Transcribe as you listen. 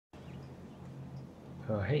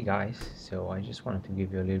Hey guys, so I just wanted to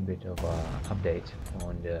give you a little bit of update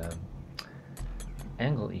on the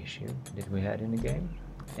angle issue that we had in the game.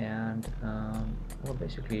 And well,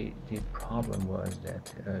 basically the problem was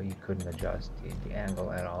that you couldn't adjust the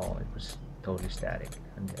angle at all. It was totally static,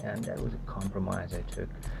 and that was a compromise I took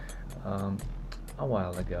um, a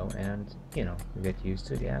while ago. And you get used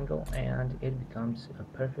to the angle and it becomes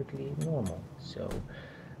perfectly normal. So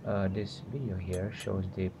this video here shows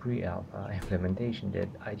the pre-alpha implementation that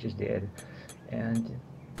I just did, and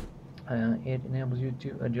it enables you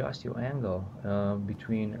to adjust your angle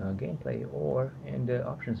between gameplay or in the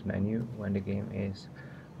options menu when the game is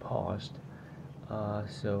paused,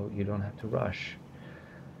 so you don't have to rush.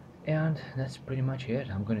 And that's pretty much it.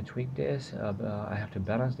 I'm gonna tweak this. I have to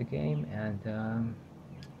balance the game, and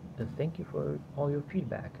thank you for all your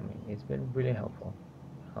feedback. I mean, it's been really helpful.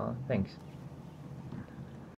 Thanks.